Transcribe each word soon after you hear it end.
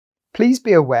Please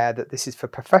be aware that this is for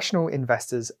professional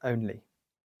investors only.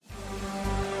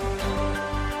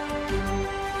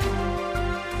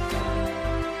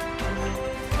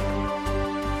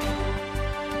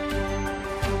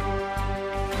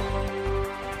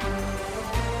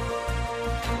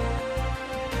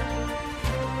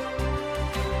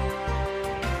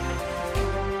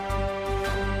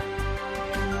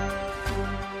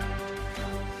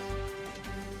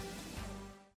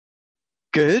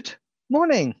 Good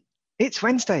morning. It's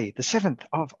Wednesday, the 7th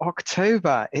of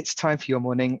October. It's time for your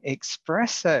morning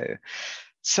espresso.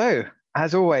 So,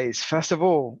 as always, first of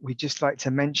all, we'd just like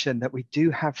to mention that we do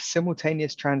have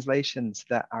simultaneous translations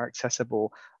that are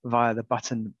accessible via the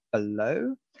button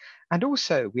below. And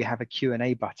also we have a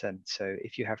Q&A button. So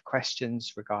if you have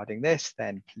questions regarding this,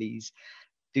 then please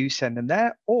do send them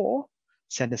there or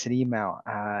send us an email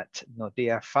at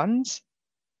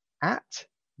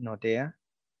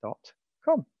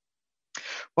nordeafunds@nordea.com.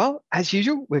 Well, as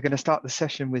usual, we're going to start the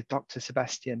session with Dr.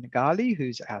 Sebastian Gali,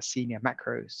 who's our senior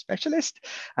macro specialist.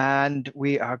 And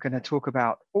we are going to talk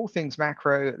about all things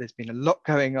macro. There's been a lot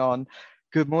going on.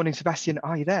 Good morning, Sebastian.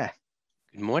 Are you there?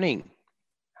 Good morning.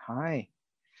 Hi.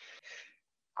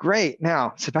 Great.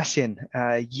 Now, Sebastian,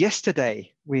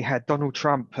 yesterday we had Donald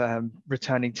Trump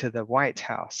returning to the White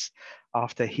House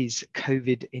after his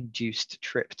COVID-induced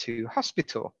trip to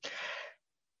hospital.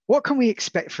 What can we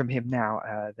expect from him now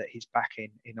that he's back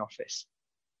in office?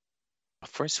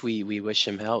 First, we wish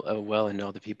him well and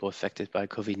all the people affected by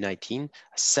COVID-19.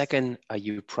 Second,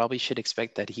 you probably should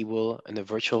expect that he will, in the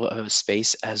virtual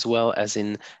space as well as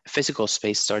in physical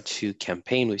space, start to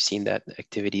campaign. We've seen that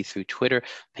activity through Twitter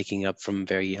picking up from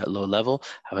very low level.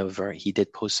 However, he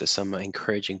did post some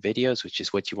encouraging videos, which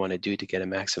is what you want to do to get a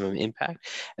maximum impact.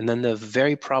 And then the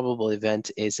very probable event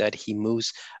is that he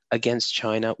moves against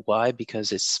China. Why?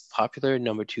 Because it's popular.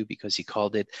 Number two, because he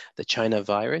called it the China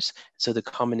virus. So the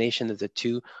combination of the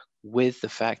two, with the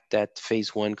fact that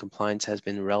phase one compliance has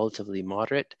been relatively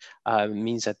moderate,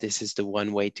 means that this is the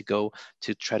one way to go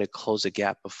to try to close a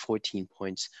gap of 14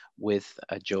 points with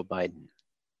Joe Biden.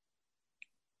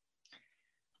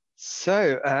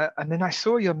 So, and then I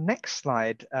saw your next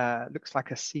slide, looks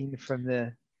like a scene from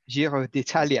the Giro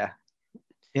d'Italia.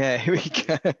 Yeah, here we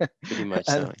go. Pretty much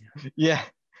so. Yeah.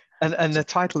 And the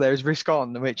title there is Risk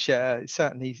On, which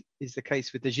certainly is the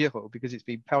case with the Giro because it's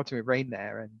been pelting with rain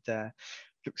there and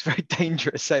looks very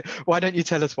dangerous. So why don't you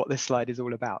tell us what this slide is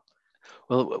all about?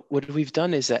 Well, what we've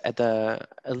done is that a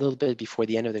little bit before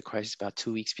the end of the crisis, about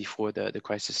 2 weeks before the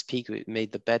crisis peak, we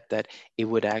made the bet that it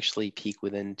would actually peak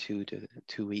within 2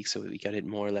 weeks. So we got it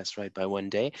more or less right by 1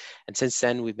 day. And since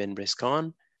then, we've been risk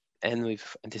on. And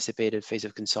we've anticipated phase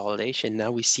of consolidation. Now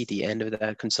we see the end of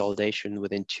that consolidation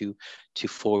within 2 to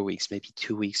 4 weeks, maybe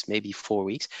 2 weeks, maybe 4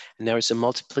 weeks. And there is a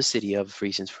multiplicity of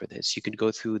reasons for this. You could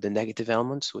go through the negative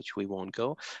elements, which we won't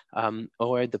go,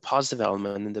 or the positive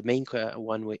element. And the main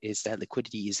one is that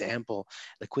liquidity is ample.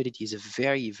 Liquidity is a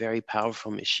very, very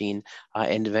powerful machine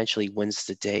and eventually wins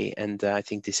the day. And I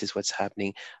think this is what's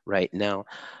happening right now.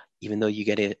 Even though you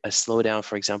get a slowdown,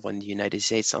 for example, in the United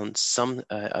States on some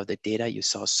of the data, you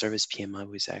saw service PMI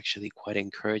was actually quite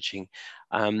encouraging.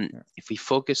 If we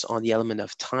focus on the element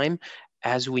of time,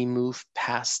 as we move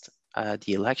past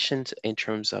the elections in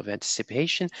terms of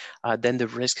anticipation, then the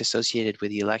risk associated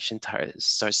with the election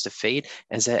starts to fade.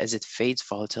 As it fades,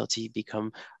 volatility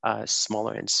become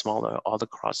smaller and smaller all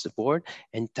across the board.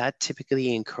 And that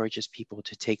typically encourages people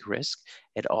to take risk.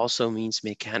 It also means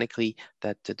mechanically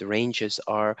that the ranges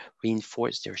are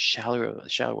reinforced. They're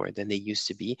shallower than they used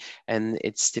to be. And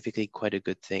it's typically quite a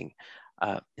good thing.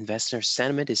 Investor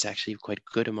sentiment is actually quite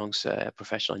good amongst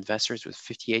professional investors, with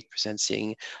 58%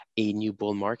 seeing a new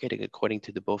bull market, according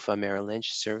to the BofA Merrill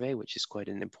Lynch survey, which is quite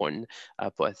an important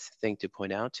thing to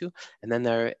point out to. And then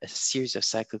there are a series of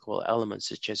cyclical elements,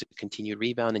 such as a continued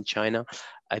rebound in China,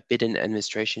 a Biden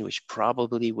administration, which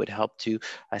probably would help to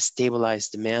stabilize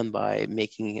demand by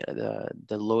making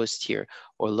the lowest tier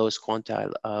or lowest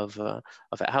quantile of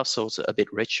households a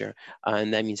bit richer.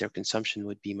 And that means their consumption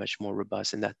would be much more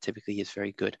robust. And that typically is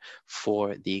very good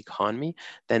for the economy.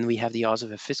 Then we have the odds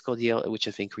of a fiscal deal, which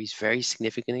have increased very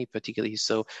significantly, particularly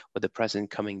so with the president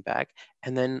coming back.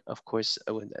 And then, of course,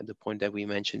 the point that we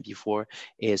mentioned before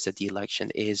is that the election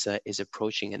is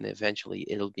approaching, and eventually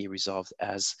it'll be resolved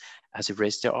as a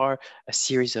risk. There are a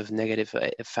series of negative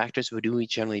factors, but we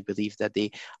generally believe that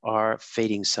they are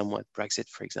fading somewhat. Brexit,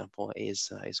 for example,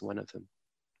 is one of them.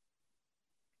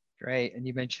 Great. And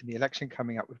you mentioned the election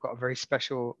coming up. We've got a very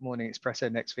special morning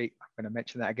espresso next week. I'm going to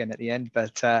mention that again at the end,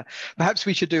 but perhaps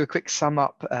we should do a quick sum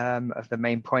up of the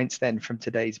main points then from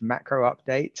today's macro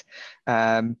update.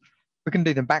 we're going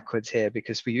to do them backwards here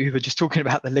because we were just talking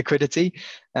about the liquidity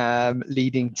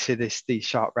leading to these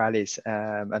sharp rallies,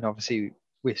 and obviously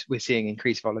we're seeing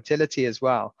increased volatility as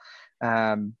well.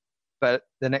 But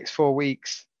the next 4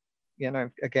 weeks,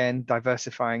 again,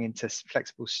 diversifying into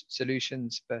flexible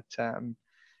solutions, but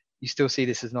you still see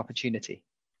this as an opportunity.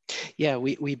 Yeah,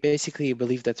 we basically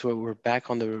believe that's where we're back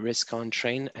on the risk on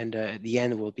train, and the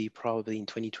end will be probably in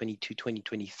 2022,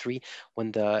 2023,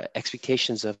 when the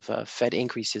expectations of Fed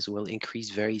increases will increase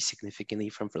very significantly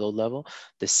from low level,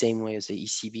 the same way as the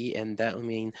ECB, and that will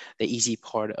mean the easy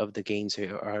part of the gains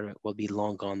will be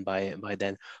long gone by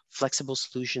then. Flexible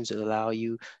solutions that allow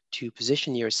you to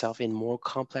position yourself in more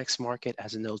complex market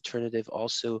as an alternative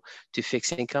also to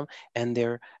fixed income, and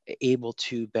they're able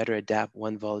to better adapt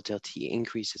when volatility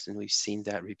increases, and we've seen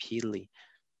that repeatedly.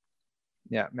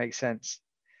 Yeah, makes sense.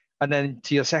 And then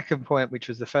to your second point, which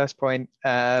was the first point,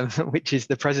 which is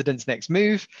the president's next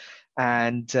move.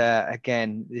 And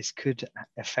again, this could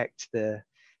affect the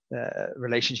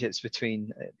relationships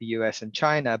between the US and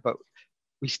China, but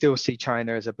we still see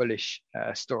China as a bullish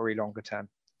story longer term.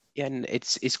 Yeah, and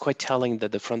it's quite telling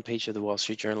that the front page of the Wall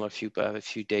Street Journal a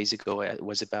few days ago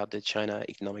was about the China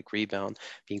economic rebound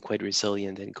being quite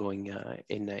resilient and going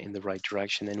in the right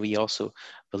direction. And we also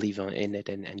believe in it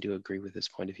and do agree with this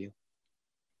point of view.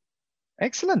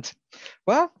 Excellent.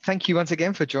 Well, thank you once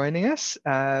again for joining us.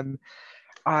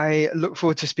 I look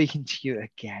forward to speaking to you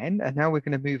again. And now we're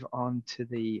going to move on to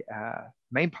the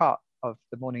main part of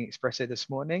the Morning Expresso this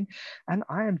morning. And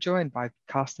I am joined by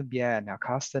Carsten Bjerre. Now,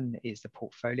 Carsten is the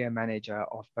portfolio manager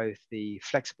of both the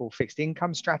flexible fixed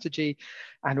income strategy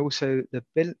and also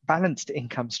the balanced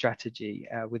income strategy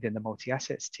within the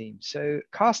multi-assets team. So,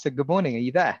 Carsten, good morning. Are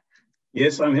you there?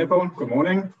 Yes, I'm here, Paul. Good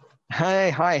morning.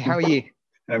 Hi. How are you?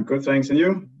 I'm good, thanks. And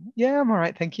you? Yeah, I'm all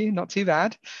right. Thank you. Not too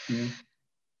bad.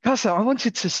 Carsten, I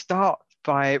wanted to start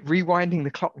by rewinding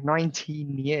the clock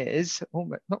 19 years,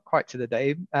 almost, not quite to the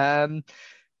day. The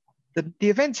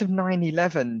events of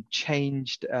 9/11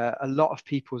 changed a lot of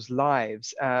people's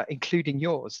lives, including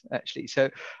yours, actually. So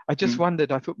I just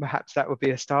wondered, I thought perhaps that would be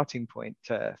a starting point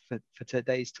for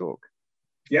today's talk.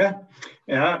 Yeah.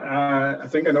 I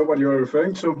think I know what you're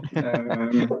referring to.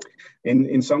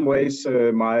 In some ways,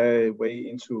 my way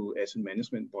into asset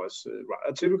management was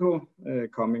rather typical,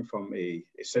 coming from a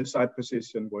sell-side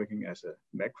position, working as a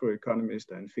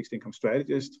macroeconomist and fixed income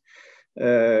strategist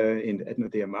at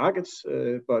Nordea Markets.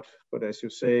 But as you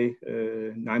say,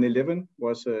 9/11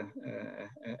 was a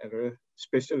very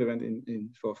special event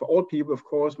for all people, of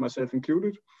course, myself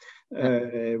included.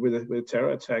 With a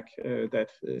terror attack that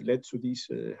led to these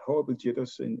horrible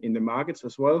jitters in the markets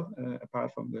as well,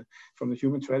 apart from the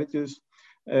human tragedies.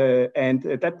 And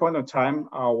at that point of time,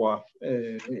 our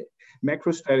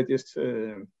macro strategist,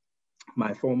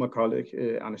 my former colleague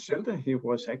Arne Schelde, he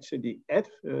was actually at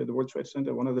the World Trade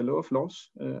Center, one of the lower floors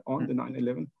on the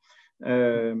 9/11,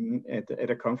 at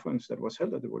a conference that was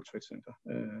held at the World Trade Center.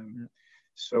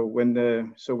 So when the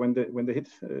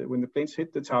planes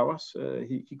hit the towers,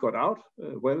 he got out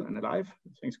well and alive,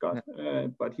 thanks God.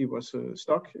 But he was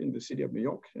stuck in the city of New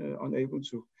York, unable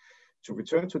to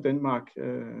return to Denmark,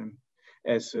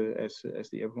 as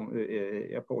the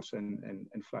airports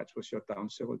and flights were shut down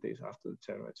several days after the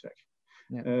terror attack.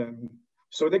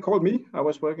 So they called me. I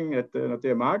was working at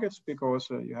their markets because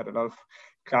you had a lot of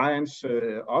clients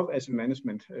of asset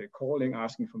management calling,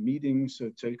 asking for meetings,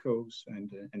 telcos,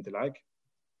 and the like.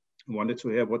 Wanted to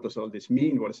hear, what does all this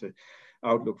mean? What is the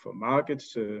outlook for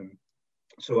markets?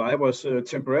 So I was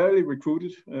temporarily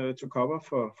recruited to cover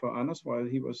for Anders while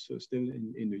he was still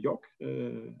in New York,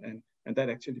 and that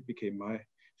actually became my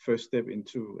first step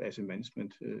into asset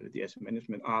management, the asset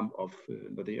management arm of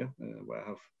Nordea, where I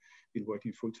have been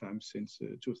working full time since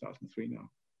 2003 now.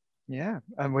 Yeah,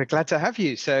 and we're glad to have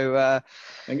you. So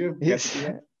thank you.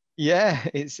 Yeah,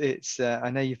 it's.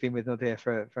 I know you've been with Nordea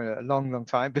for a long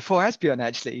time, before Asbjørn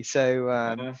actually. So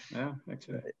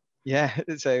actually. Yeah,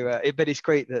 so but it's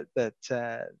great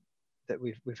that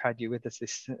we've had you with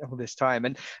us all this time.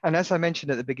 And as I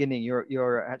mentioned at the beginning,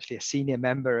 you're actually a senior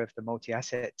member of the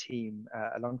multi-asset team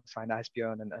alongside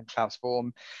Asbjørn and Klaus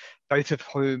Worm, both of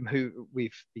who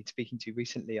we've been speaking to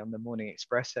recently on the Morning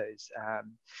Expressos.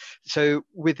 So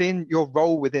within your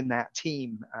role within that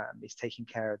team is taking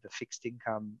care of the fixed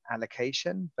income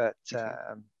allocation, but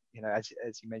as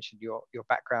you mentioned, your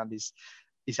background is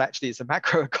actually as a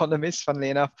macroeconomist,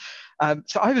 funnily enough.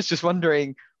 So I was just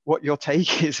wondering what your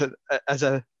take is as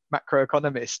a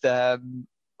macroeconomist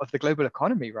of the global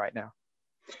economy right now.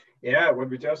 Yeah, what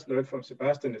we just learned from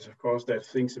Sebastian is, of course, that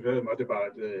things are very much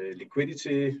about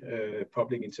liquidity,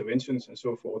 public interventions, and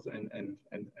so forth. And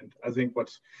I think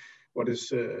what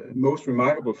is most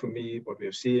remarkable for me, what we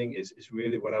are seeing is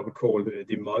really what I would call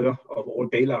the mother of all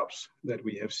bailouts that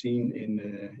we have seen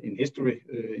in history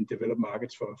in developed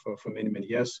markets for many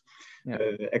years. Yeah.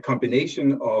 A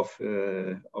combination of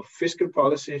fiscal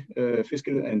policy,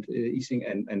 fiscal and easing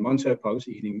and monetary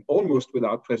policy easing almost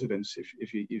without precedence.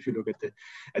 If you look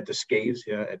at the scales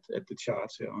here at the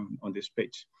charts here on this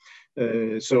page,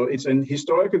 so it's an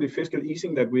historically fiscal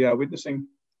easing that we are witnessing.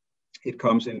 It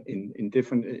comes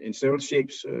in several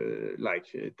shapes, like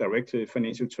direct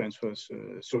financial transfers,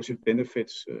 social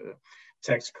benefits,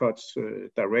 tax cuts,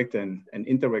 direct and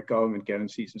indirect government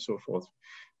guarantees, and so forth.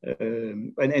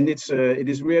 And it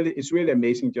is really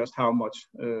amazing just how much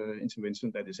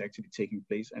intervention that is actually taking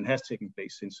place and has taken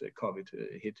place since COVID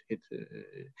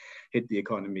hit the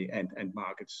economy and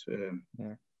markets.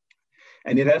 Yeah.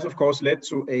 And it has, of course, led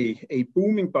to a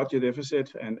booming budget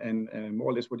deficit and more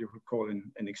or less what you could call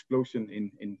an explosion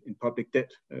in public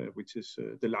debt, which is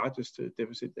the largest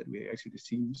deficit that we actually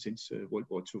seen since World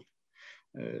War II.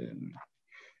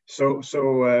 So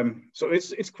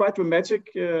it's quite dramatic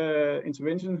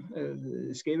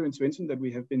intervention, scale of intervention that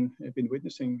we have been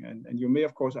witnessing. And you may,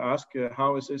 of course, ask,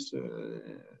 how is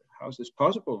this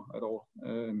possible at all?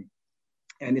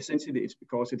 And essentially, it's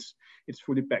because it's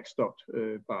fully backstopped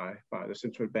by the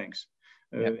central banks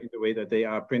in the way that they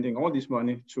are printing all this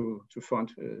money to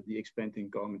fund the expanding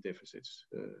government deficits.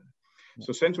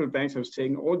 So central banks have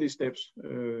taken all these steps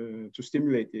to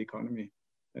stimulate the economy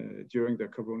during the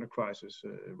Corona crisis,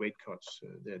 rate cuts.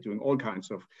 They're doing all kinds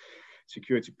of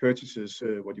security purchases,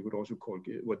 what you would also call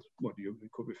what you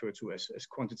could refer to as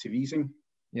quantitative easing.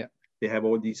 Yeah. They have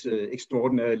all these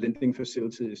extraordinary lending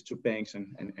facilities to banks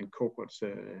and corporates,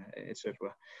 etc.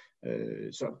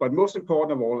 But most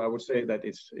important of all, I would say that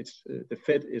it's the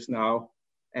Fed is now,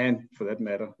 and for that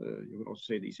matter, you would also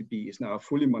say the ECB is now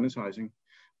fully monetizing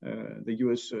the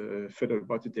U.S. federal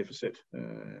budget deficit,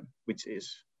 which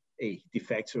is a de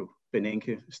facto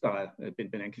Bernanke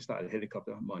style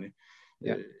helicopter money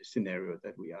scenario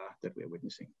that we are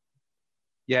witnessing.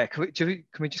 Yeah, can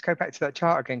we just go back to that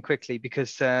chart again quickly,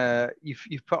 because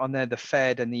you've put on there the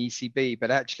Fed and the ECB,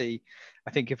 but actually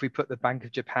I think if we put the Bank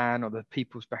of Japan or the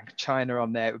People's Bank of China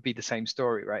on there, it would be the same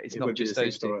story, right? It's not just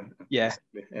those two. Yeah.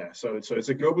 Yeah. So it's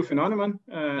a global phenomenon,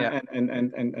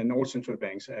 and all central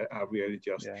banks are really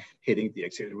just hitting the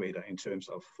accelerator in terms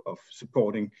of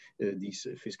supporting these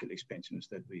fiscal expansions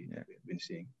that we've been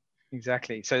seeing.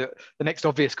 Exactly. So the next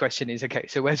obvious question is, okay,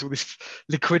 so where's all this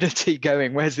liquidity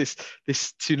going? Where's this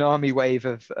tsunami wave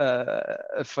of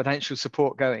financial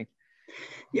support going?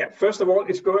 Yeah, first of all,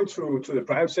 it's going to the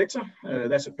private sector.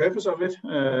 That's the purpose of it.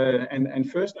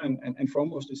 And first and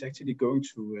foremost, it's actually going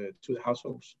to the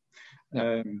households.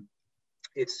 Yeah.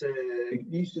 It's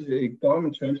these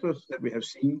government transfers that we have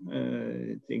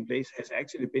seen taking place has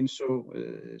actually been so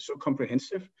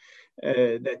comprehensive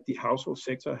that the household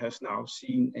sector has now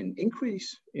seen an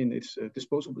increase in its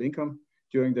disposable income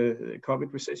during the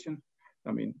COVID recession.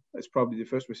 I mean, it's probably the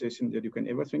first recession that you can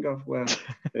ever think of where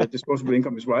disposable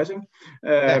income is rising.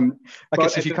 I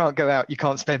guess if you can't go out, you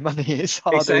can't spend money. It's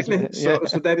hard. Exactly.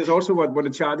 So that is also what the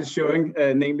chart is showing,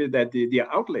 namely that the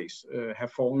outlays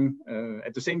have fallen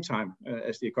at the same time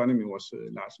as the economy was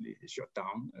largely shut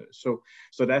down. So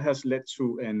that has led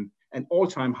to an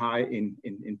all-time high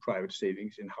in private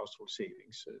savings, in household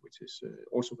savings, which is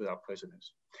also without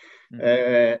precedence.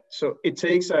 So it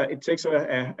takes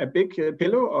a big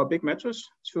pillow or a big mattress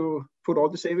to put all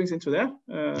the savings into there,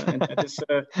 and that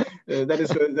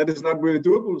is not really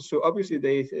doable. So obviously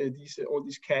all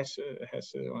this cash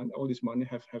all this money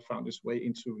have found its way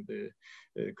into the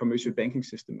commercial banking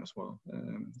system as well.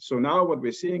 So now what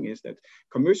we're seeing is that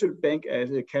commercial bank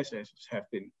cash assets have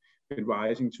been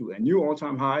rising to a new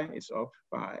all-time high. It's up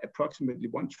by approximately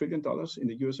 $1 trillion in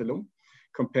the US alone,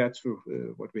 compared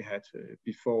to what we had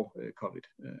before COVID.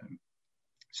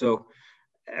 So,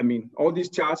 I mean, all these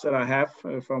charts that I have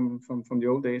from the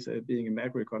old days, being a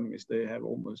macroeconomist, they have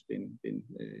almost been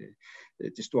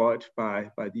destroyed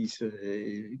by these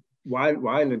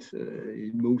violent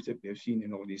moves that we have seen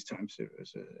in all these time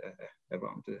series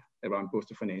around both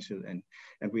the financial and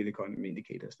real economy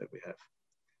indicators that we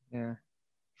have.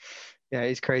 Yeah,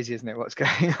 it's crazy, isn't it, what's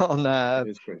going on?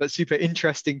 But super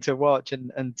interesting to watch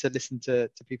and to listen to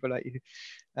people like you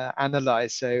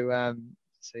analyze. So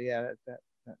yeah,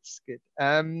 that's good.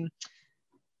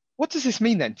 What does this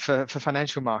mean then for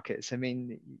financial markets? I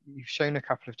mean, you've shown a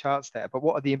couple of charts there, but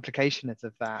what are the implications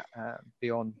of that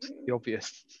beyond the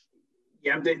obvious?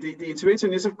 Yeah, the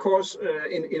intervention is, of course,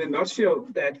 in a nutshell,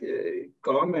 that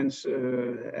governments,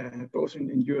 both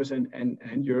in US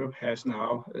and Europe, has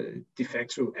now de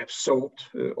facto absorbed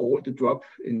all the drop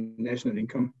in national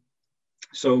income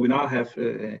So we now have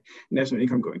national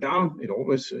income going down. It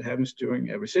always happens during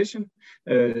a recession.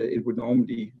 It would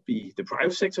normally be the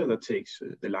private sector that takes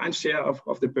the lion's share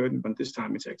of the burden, but this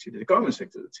time it's actually the government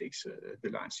sector that takes the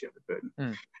lion's share of the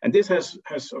burden. And this has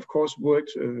of course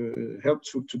worked, helped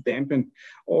to dampen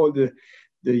all the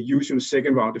usual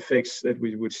second round effects that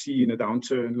we would see in a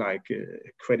downturn, like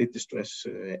credit distress,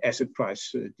 asset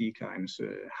price declines,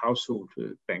 household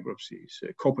bankruptcies,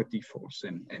 corporate defaults,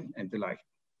 and the like.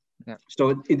 Yeah.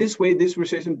 So in this way, this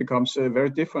recession becomes very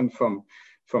different from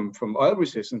other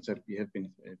recessions that we have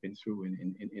been through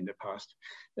in the past.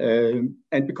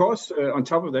 And because on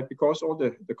top of that, because all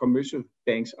the commercial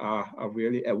banks are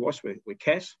really awash with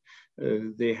cash,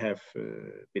 they have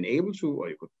been able to, or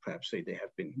you could perhaps say they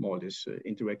have been more or less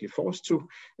indirectly forced to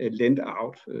lend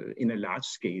out in a large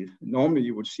scale. Normally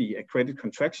you would see a credit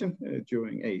contraction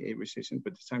during a recession,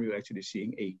 but this time you're actually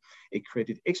seeing a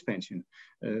credit expansion.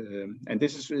 And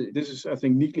this is I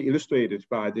think neatly illustrated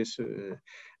by this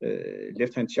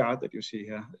left-hand chart that you see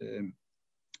here,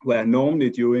 where normally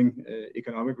during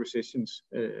economic recessions,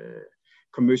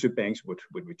 commercial banks would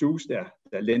reduce their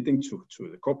lending to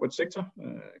the corporate sector.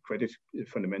 Credit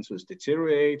fundamentals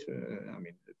deteriorate. I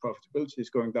mean, the profitability is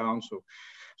going down,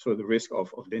 so the risk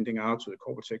of lending out to the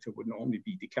corporate sector would normally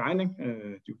be declining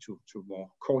due to more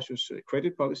cautious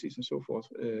credit policies and so forth.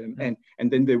 And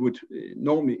then they would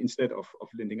normally, instead of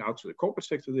lending out to the corporate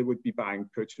sector, they would be buying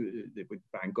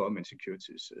government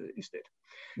securities instead.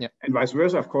 Yeah. And vice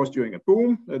versa, of course, during a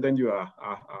boom, then you are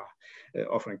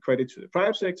offering credit to the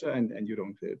private sector, and you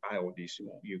don't buy all these,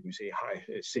 you can say,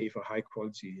 safe or high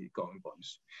quality government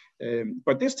bonds.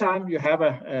 But this time you have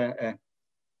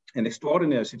an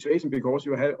extraordinary situation because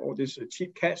you have all this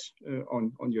cheap cash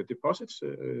on your deposits,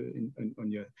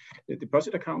 on your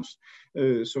deposit accounts.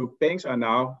 So banks are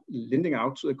now lending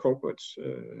out to the corporates.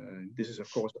 This is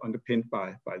of course underpinned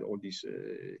by all these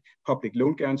public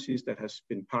loan guarantees that has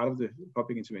been part of the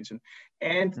public intervention,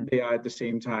 and they are at the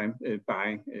same time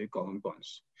buying government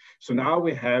bonds. So now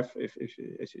we have, if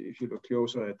you look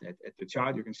closer at the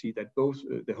chart, you can see that both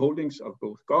the holdings of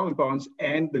both government bonds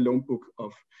and the loan book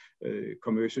of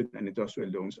commercial and industrial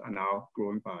loans are now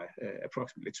growing by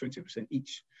approximately 20%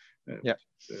 each. Yeah,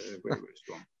 very, very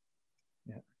strong.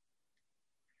 Yeah.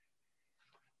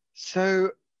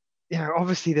 So,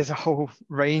 obviously there's a whole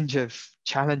range of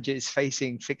challenges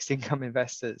facing fixed income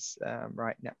investors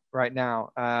right now.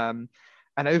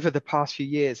 And over the past few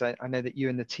years, I know that you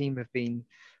and the team have been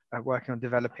working on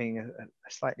developing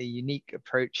a slightly unique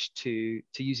approach to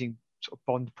using sort of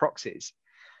bond proxies.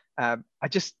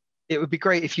 It would be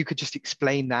great if you could just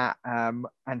explain that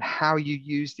and how you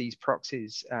use these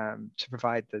proxies to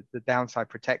provide the downside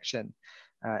protection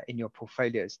in your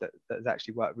portfolios that has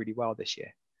actually worked really well this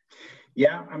year.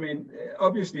 Yeah, I mean,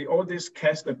 obviously all this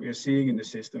cash that we are seeing in the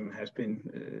system has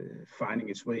been finding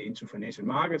its way into financial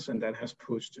markets, and that has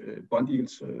pushed bond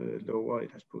yields lower.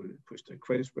 It has pushed the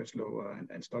credit spreads lower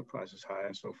and stock prices higher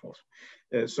and so forth.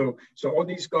 So all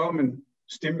these government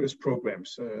stimulus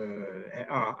programs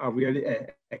are really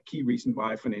a key reason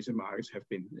why financial markets have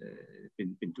been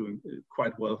doing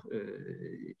quite well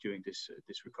during this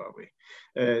recovery.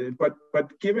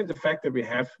 But given the fact that we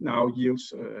have now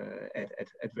yields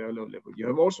at very low level, you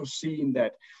have also seen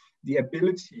that the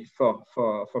ability for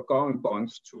government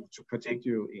bonds to protect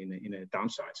you in a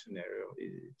downside scenario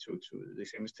to the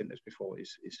same extent as before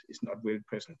is not really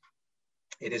present.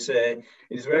 It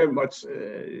is very much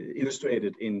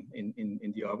illustrated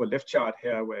in the upper left chart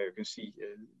here, where you can see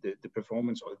the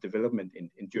performance or the development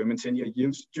in German 10-year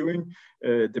yields during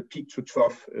the peak to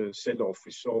trough sell-off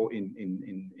we saw in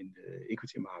the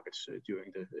equity markets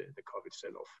during the COVID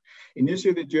sell-off.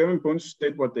 Initially, the German bonds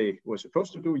did what they were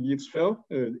supposed to do. Yields fell,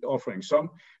 offering some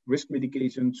risk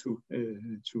mitigation to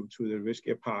the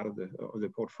riskier part of the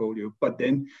portfolio. But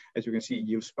then, as you can see,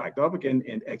 yields spiked up again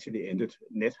and actually ended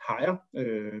net higher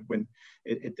when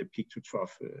at the peak to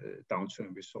trough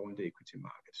downturn we saw in the equity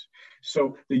markets.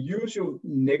 So the usual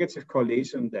negative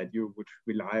correlation that you would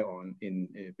rely on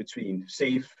between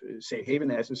safe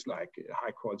haven assets like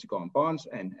high quality government bonds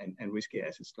and risky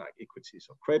assets like equities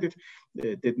or credit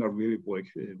did not really work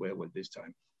very well this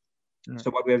time.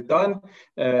 So what we have done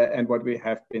and what we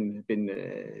have been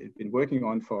working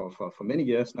on for many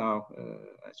years now,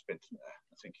 I spent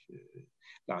I think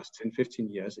last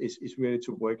 10-15 years is really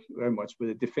to work very much with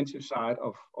the defensive side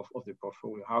of the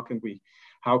portfolio. How can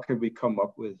we come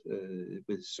up with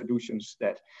solutions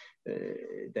that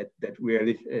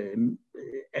really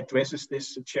addresses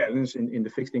this challenge in the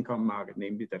fixed income market,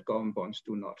 namely that government bonds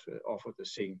do not offer the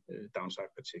same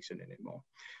downside protection anymore.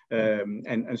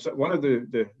 And so one of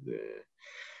the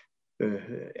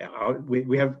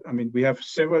we have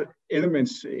several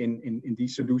elements in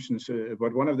these solutions,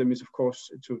 but one of them is, of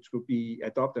course, to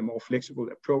adopt a more flexible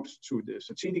approach to the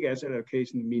strategic asset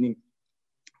allocation, meaning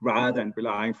rather than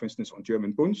relying, for instance, on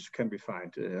German bonds, can we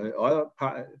find other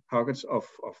pockets of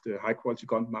the high-quality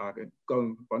bond market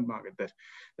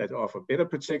that offer better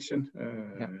protection,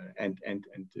 and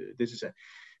this is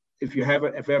if you have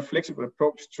a very flexible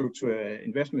approach to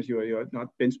investments, you're not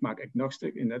benchmark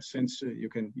agnostic in that sense.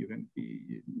 You're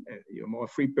more a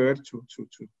free bird to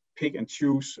pick and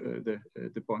choose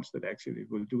the bonds that actually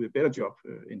will do a better job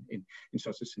in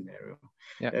such a scenario.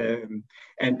 Yeah.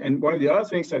 And one of the other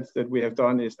things that we have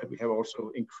done is that we have also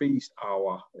increased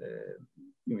our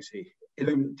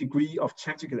degree of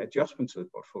tactical adjustment to the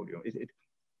portfolio.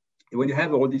 When you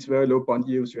have all these very low bond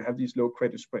yields, you have these low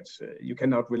credit spreads, you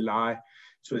cannot rely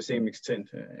to the same extent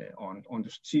on the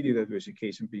strategic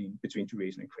diversification being between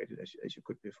duration and credit as you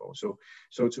could before.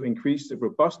 So to increase the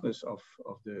robustness of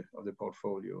the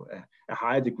portfolio, a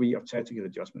higher degree of tactical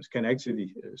adjustments can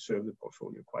actually serve the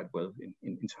portfolio quite well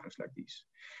in times like these.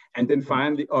 And then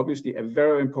finally, obviously, a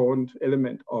very important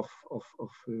element of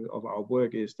our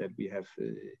work is that we have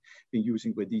been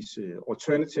using with these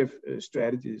alternative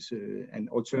strategies, and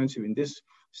alternative in this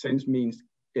sense means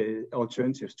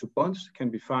alternatives to bonds. Can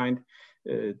we find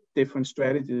different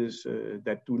strategies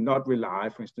that do not rely,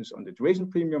 for instance, on the duration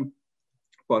premium,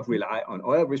 but rely on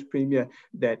oil risk premium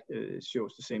that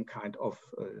shows the same kind of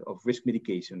risk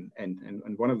mitigation.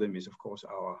 And one of them is, of course,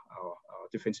 our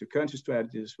defensive currency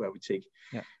strategies, where we take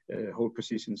hold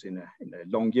positions in a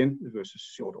long yen versus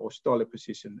short or dollar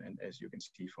position. And as you can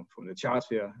see from the chart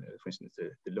here, for instance,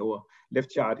 the lower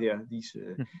left chart here, these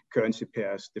currency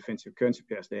pairs, defensive currency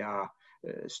pairs, they are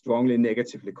strongly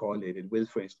negatively correlated with,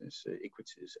 for instance,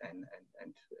 equities and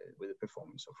with the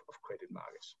performance of credit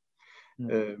markets.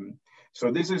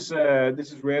 So this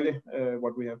is really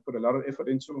what we have put a lot of effort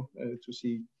into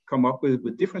to come up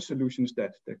with different solutions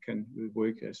that can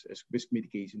work as risk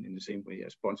mitigation in the same way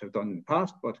as bonds have done in the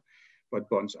past, but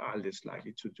bonds are less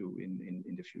likely to do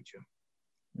in the future.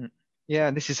 Yeah,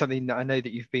 and this is something that I know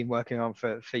that you've been working on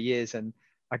for years, and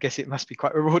I guess it must be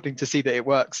quite rewarding to see that it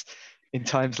works in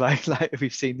times like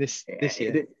we've seen this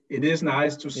year. It is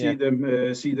nice to see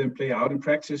them play out in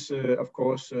practice. Of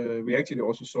course, we actually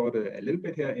also saw it a little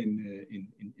bit here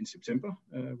in September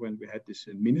when we had this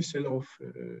mini sell-off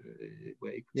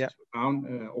where equities were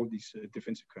down. All these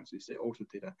defensive currencies, they also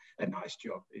did a nice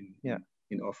job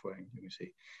in offering,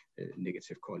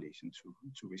 negative correlation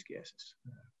to risky assets.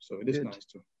 So it is nice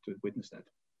to witness that.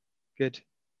 Good.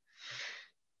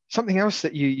 Something else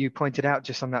that you pointed out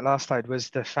just on that last slide was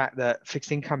the fact that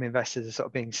fixed income investors are sort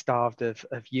of being starved of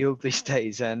yield these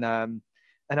days, and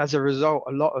as a result,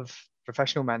 a lot of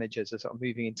professional managers are sort of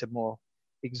moving into more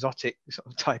exotic sort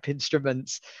of type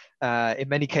instruments, in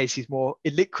many cases more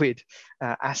illiquid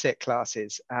asset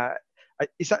classes.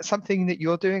 Is that something that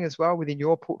you're doing as well within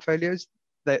your portfolios?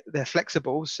 They're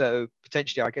flexible, so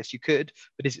potentially I guess you could,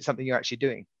 but is it something you're actually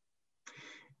doing?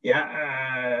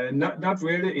 Yeah, not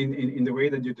really in the way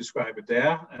that you describe it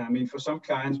there. I mean, for some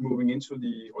clients moving into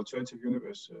the alternative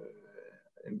universe,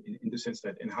 in the sense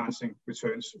that enhancing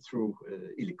returns through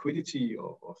illiquidity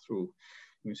or through,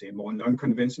 more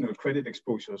non-conventional credit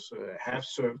exposures have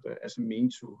served as a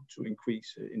means to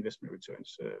increase investment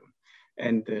returns.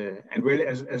 And really,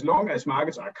 as long as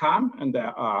markets are calm and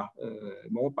there are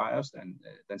more buyers than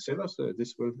sellers,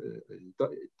 this will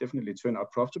definitely turn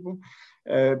out profitable.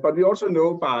 But we also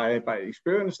know by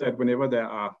experience that whenever there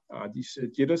are these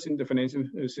jitters in the financial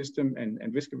system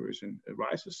and risk aversion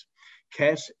rises,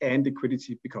 cash and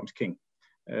liquidity becomes king.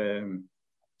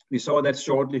 We saw that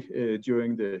shortly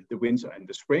during the winter and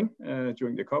the spring,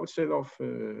 during the COVID sell-off,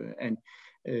 and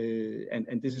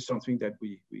this is something that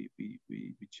we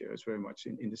cherish very much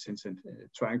in the sense of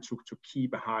trying to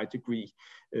keep a high degree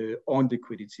of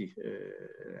liquidity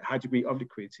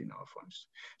in our funds.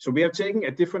 So we have taken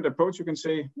a different approach, you can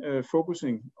say,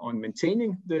 focusing on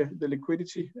maintaining the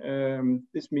liquidity.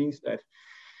 This means that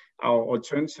our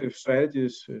alternative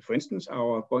strategies, for instance,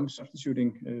 our bond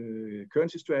substituting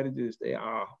currency strategies, they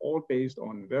are all based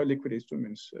on very liquid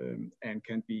instruments and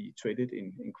can be traded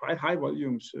in quite high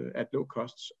volumes at low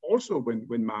costs, also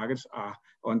when markets are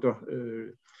under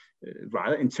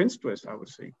rather intense stress, I would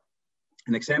say.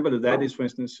 An example of that is, for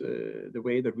instance, the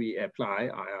way that we apply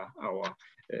our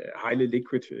highly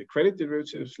liquid credit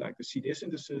derivatives like the CDS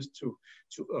indices to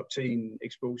obtain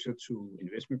exposure to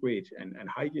investment grade and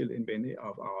high yield in many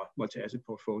of our multi-asset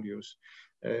portfolios.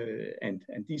 And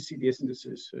these CDS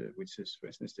indices, which is, for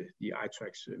instance, the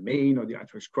iTraxx Main or the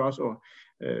iTraxx Cross,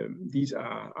 these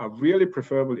are really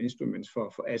preferable instruments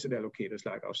for asset allocators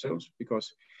like ourselves,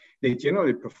 because they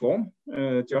generally perform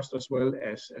just as well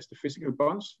as the physical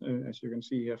bonds, as you can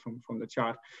see here from the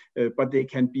chart, but they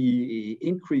can be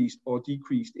increased or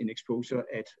decreased in exposure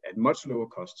at much lower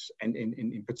costs, and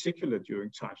in particular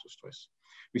during times of stress.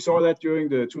 We saw that during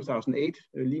the 2008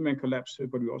 Lehman collapse,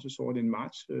 but we also saw it in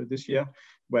March this year,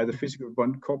 where the physical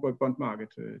corporate bond market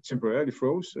temporarily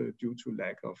froze due to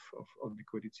lack of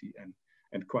liquidity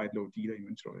and quite low dealer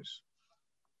inventories.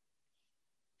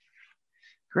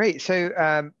 Great.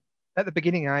 So at the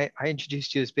beginning, I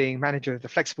introduced you as being manager of the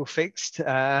flexible fixed,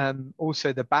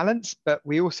 also the balance, but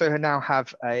we also now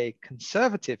have a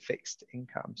conservative fixed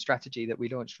income strategy that we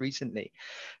launched recently.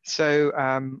 So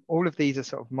all of these are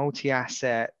sort of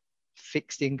multi-asset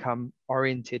fixed income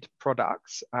oriented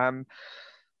products.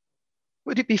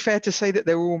 Would it be fair to say that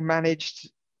they're all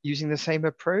managed using the same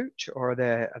approach, or are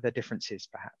there differences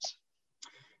perhaps?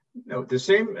 No, the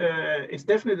same. It's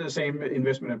definitely the same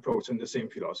investment approach and the same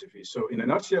philosophy. So, in a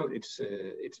nutshell, it's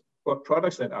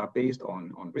products that are based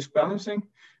on risk balancing,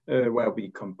 where we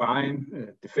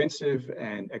combine defensive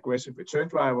and aggressive return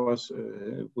drivers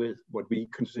with what we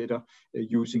consider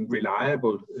using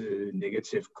reliable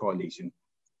negative correlation.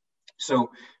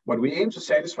 So, what we aim to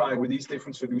satisfy with these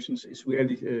different solutions is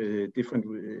really different,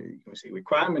 you can say,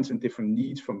 requirements and different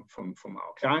needs from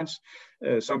our clients.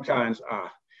 Some clients are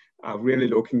really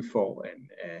looking for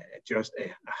just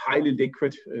a highly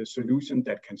liquid solution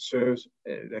that can serve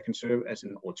as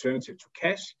an alternative to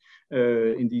cash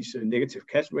in these negative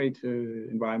cash rate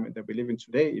environment that we live in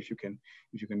today. If you can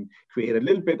create a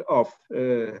little bit of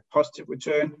positive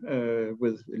return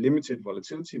with limited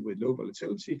volatility, with low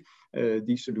volatility,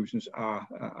 these solutions are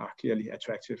clearly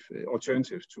attractive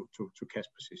alternatives to cash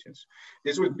positions.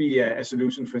 This would be a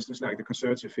solution, for instance, like the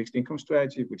conservative fixed income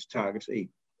strategy, which targets a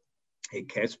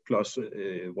cash plus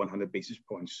 100 basis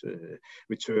points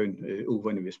return over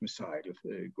an investment cycle,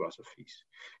 gross of fees.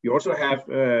 You also have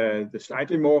the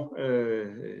slightly more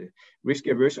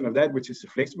riskier version of that, which is the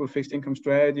flexible fixed income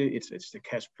strategy. It's the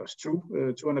cash plus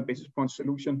 200 basis points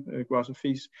solution, gross of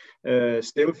fees.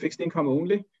 Still fixed income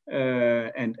only,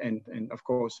 and of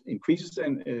course increases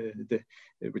the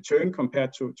return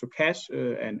compared to cash,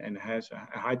 and has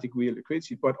a high degree of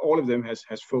liquidity. But all of them has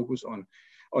focus on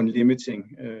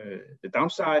limiting the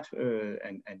downside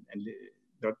and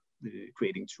not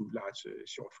creating too large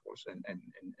shortfalls and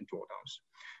drawdowns.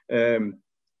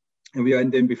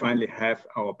 And then we finally have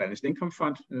our balanced income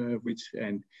fund, which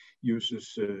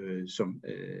uses some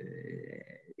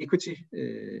equity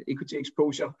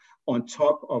exposure on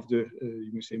top of the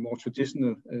you can say more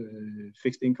traditional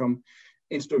fixed income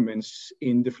instruments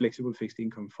in the flexible fixed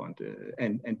income fund,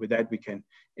 and with that we can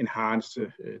enhance the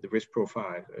risk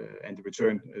profile and the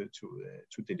return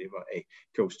to deliver a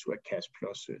close to a cash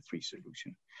plus 3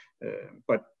 solution.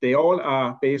 But they all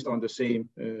are based on the same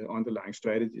underlying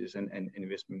strategies and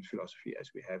investment philosophy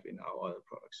as we have in our other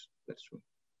products. That's true.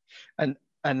 And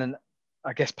then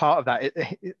I guess part of that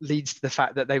it leads to the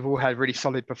fact that they've all had really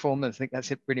solid performance. I think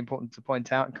that's really important to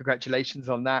point out, and congratulations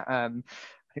on that. I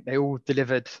think they all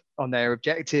delivered on their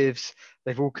objectives.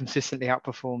 They've all consistently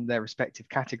outperformed their respective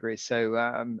categories. So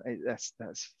that's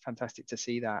fantastic to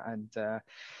see that. And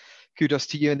kudos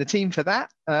to you and the team for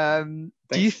that. Do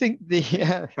you think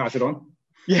pass it on?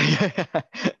 Yeah.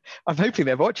 I'm hoping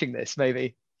they're watching this,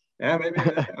 maybe. Yeah, maybe.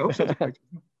 I hope so.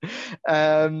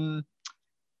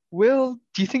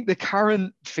 Do you think the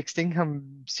current fixed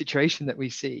income situation that we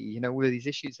see, all of these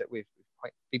issues that we've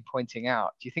been pointing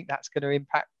out, do you think that's going to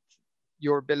impact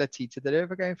your ability to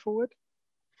deliver going forward?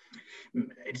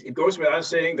 It goes without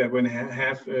saying that when you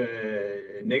have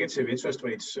negative interest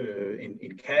rates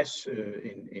in cash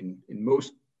in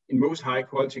most high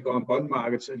quality bond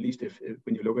markets, at least if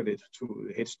when you look at it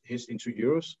to hedge into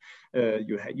euros,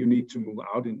 you need to move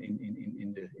out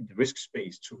in the risk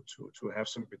space to have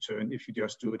some return if you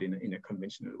just do it in a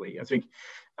conventional way. I think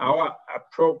our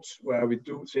approach, where we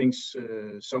do things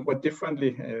somewhat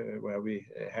differently, where we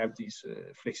have this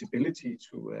flexibility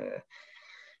to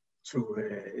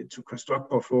construct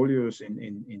portfolios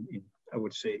in I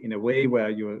would say in a way where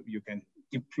you can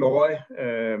deploy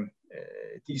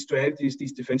these strategies,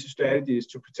 these defensive strategies,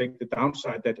 to protect the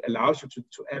downside, that allows you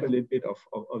to add a little bit of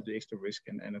the extra risk.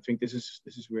 And I think this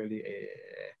is really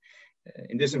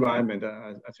in this environment,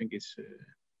 I think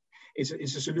it's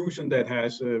a solution that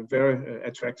has very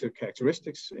attractive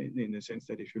characteristics in the sense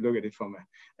that if you look at it from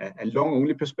a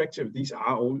long-only perspective, these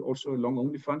are also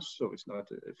long-only funds, so it's not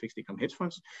fixed income hedge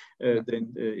funds.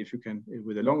 Then if you can,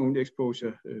 with a long-only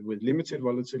exposure with limited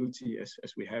volatility,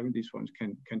 as we have in these funds,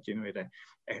 can generate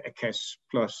a cash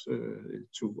plus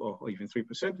 2 or even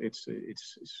 3%, it's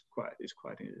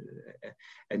quite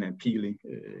an appealing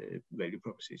value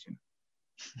proposition.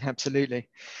 Absolutely.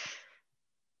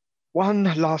 One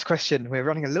last question. We're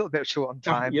running a little bit short on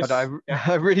time, yes. but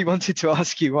I really wanted to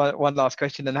ask you one last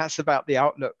question, and that's about the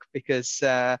outlook, because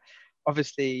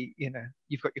obviously, you know,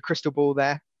 you've got your crystal ball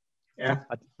there. Yeah.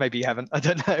 Maybe you haven't. I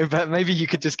don't know, but maybe you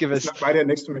could just give us. It's not right here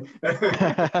next to me.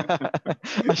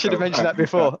 I should have mentioned that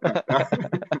before.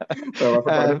 So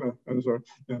I forgot it. I'm sorry.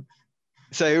 Yeah.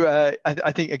 So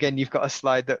I think again, you've got a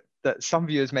slide that some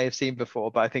viewers may have seen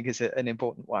before, but I think it's an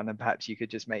important one, and perhaps you could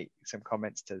just make some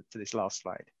comments to this last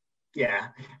slide. Yeah,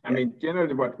 I mean,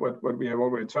 generally, what we have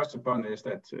already touched upon is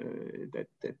that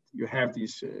that you have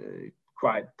these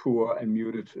quite poor and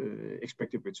muted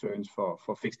expected returns for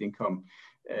fixed income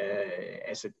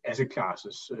asset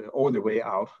classes all the way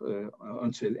out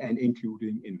until and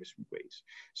including investment grades.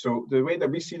 So the way that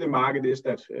we see the market is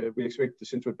that we expect the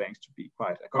central banks to be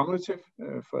quite accommodative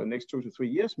for the next 2 to 3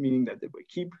 years, meaning that they will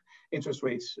keep interest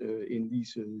rates in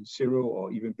these 0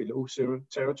 or even below 0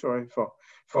 territory for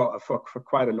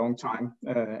quite a long time,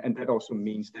 and that also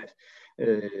means that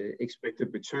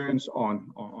expected returns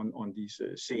on these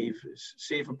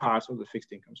safer parts of the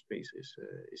fixed income space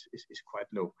is quite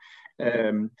low.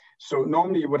 So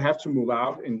normally you would have to move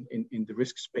out in the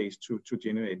risk space to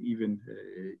generate even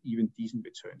decent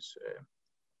returns.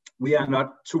 We are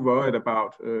not too worried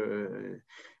about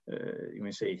you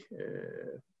may say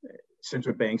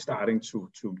central banks starting to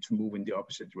move in the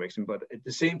opposite direction, but at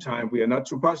the same time we are not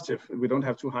too positive. We don't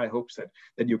have too high hopes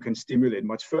that you can stimulate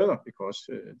much further, because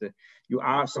you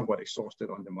are somewhat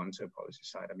exhausted on the monetary policy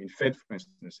side. I mean, Fed, for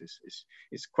instance,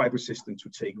 is quite resistant to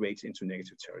take rates into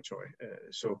negative territory.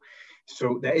 So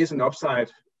there is an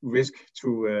upside risk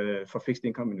for fixed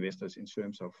income investors in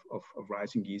terms of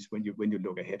rising yields when you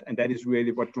look ahead, and that is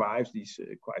really what drives these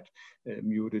quite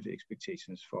muted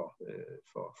expectations for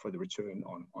the return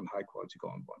on high quality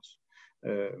government bonds.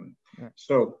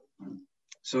 So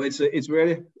it's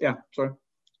really, yeah, sorry.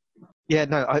 Yeah,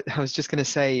 no, I was just going to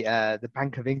say the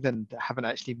Bank of England haven't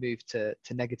actually moved to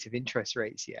negative interest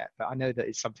rates yet, but I know that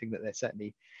it's something that they're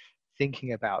certainly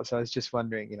thinking about. So I was just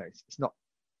wondering, you know, it's not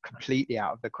completely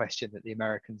out of the question that the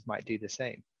Americans might do the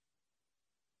same.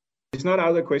 It's not out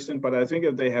of the question, but I think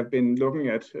that they have been looking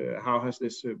at how has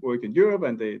this worked in Europe,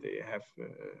 and they have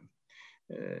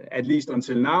at least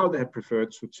until now they have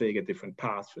preferred to take a different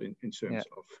path in terms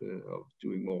of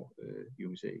doing more you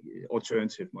would say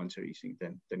alternative monetary easing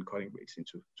than cutting rates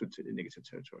into negative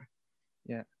territory.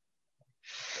 Yeah.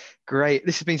 Great.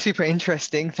 This has been super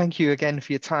interesting. Thank you again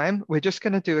for your time. We're just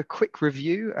going to do a quick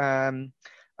review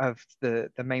of the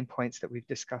main points that we've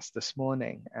discussed this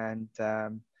morning, and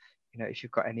you know, if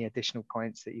you've got any additional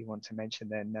points that you want to mention,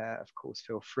 then of course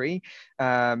feel free.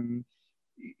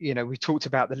 You know, we talked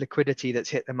about the liquidity that's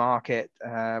hit the market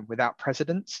without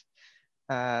precedent,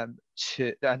 and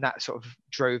that sort of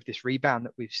drove this rebound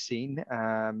that we've seen.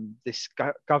 This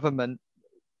government,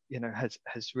 you know,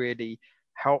 has really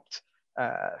helped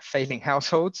failing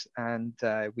households, and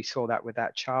we saw that with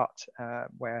that chart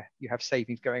where you have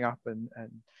savings going up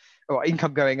or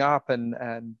income going up and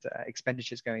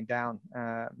expenditures going down.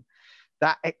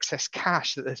 That excess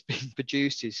cash that has been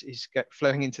produced is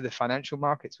flowing into the financial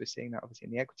markets. We're seeing that obviously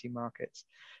in the equity markets,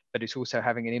 but it's also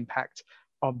having an impact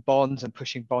on bonds and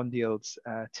pushing bond yields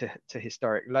to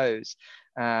historic lows.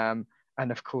 And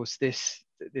of course, this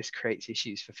creates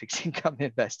issues for fixed income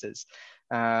investors.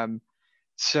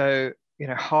 So, you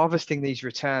know, harvesting these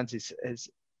returns has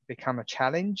become a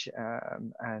challenge,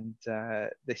 and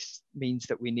this means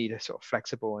that we need a sort of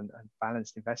flexible and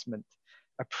balanced investment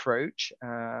approach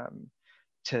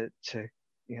to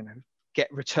you know,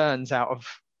 get returns out of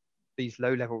these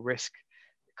low level risk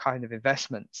kind of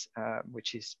investments,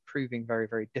 which is proving very,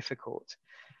 very difficult.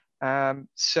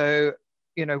 So,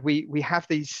 you know, we have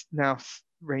these now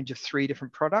range of 3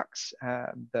 different products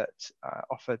that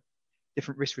offer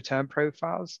different risk return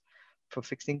profiles for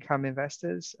fixed income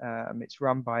investors. It's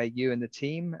run by you and the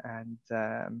team, and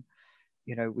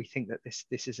you know, we think that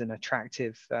this is an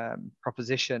attractive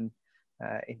proposition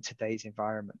in today's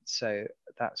environment. So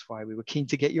that's why we were keen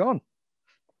to get you on.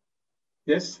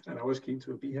 Yes, and I was keen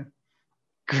to be here.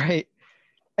 Great.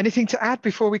 Anything to add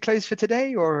before we close for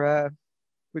today, or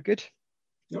we're good?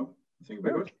 No, I think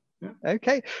we're good. Yeah.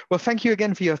 Okay. Well, thank you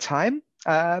again for your time.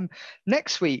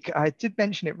 Next week, I did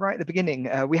mention it right at the beginning,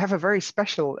 we have a very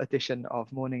special edition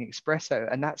of Morning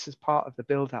Espresso, and that's as part of the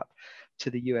build-up to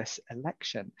the US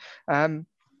election.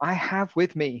 I have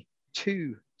with me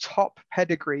two top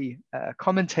pedigree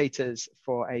commentators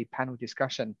for a panel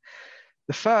discussion.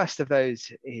 The first of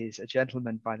those is a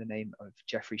gentleman by the name of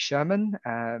Jeffrey Sherman.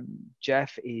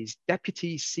 Jeff is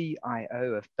Deputy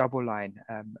CIO of DoubleLine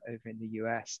over in the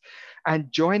US.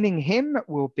 And joining him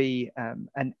will be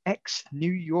an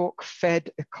ex-New York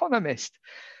Fed economist,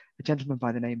 a gentleman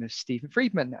by the name of Stephen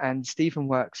Friedman. And Stephen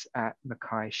works at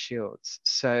Mackay Shields.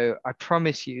 So I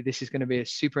promise you this is going to be a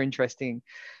super interesting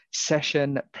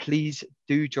session. Please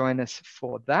do join us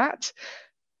for that.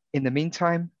 In the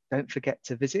meantime, don't forget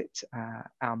to visit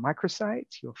our microsite.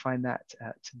 You'll find that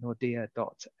at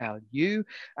nordea.lu,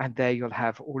 and there you'll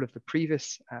have all of the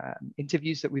previous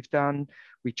interviews that we've done.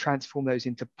 We transform those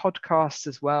into podcasts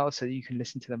as well, so you can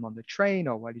listen to them on the train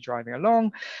or while you're driving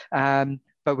along.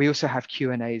 But we also have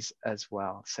Q&As as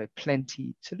well, so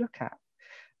plenty to look at.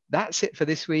 That's it for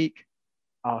this week.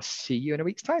 I'll see you in a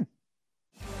week's time.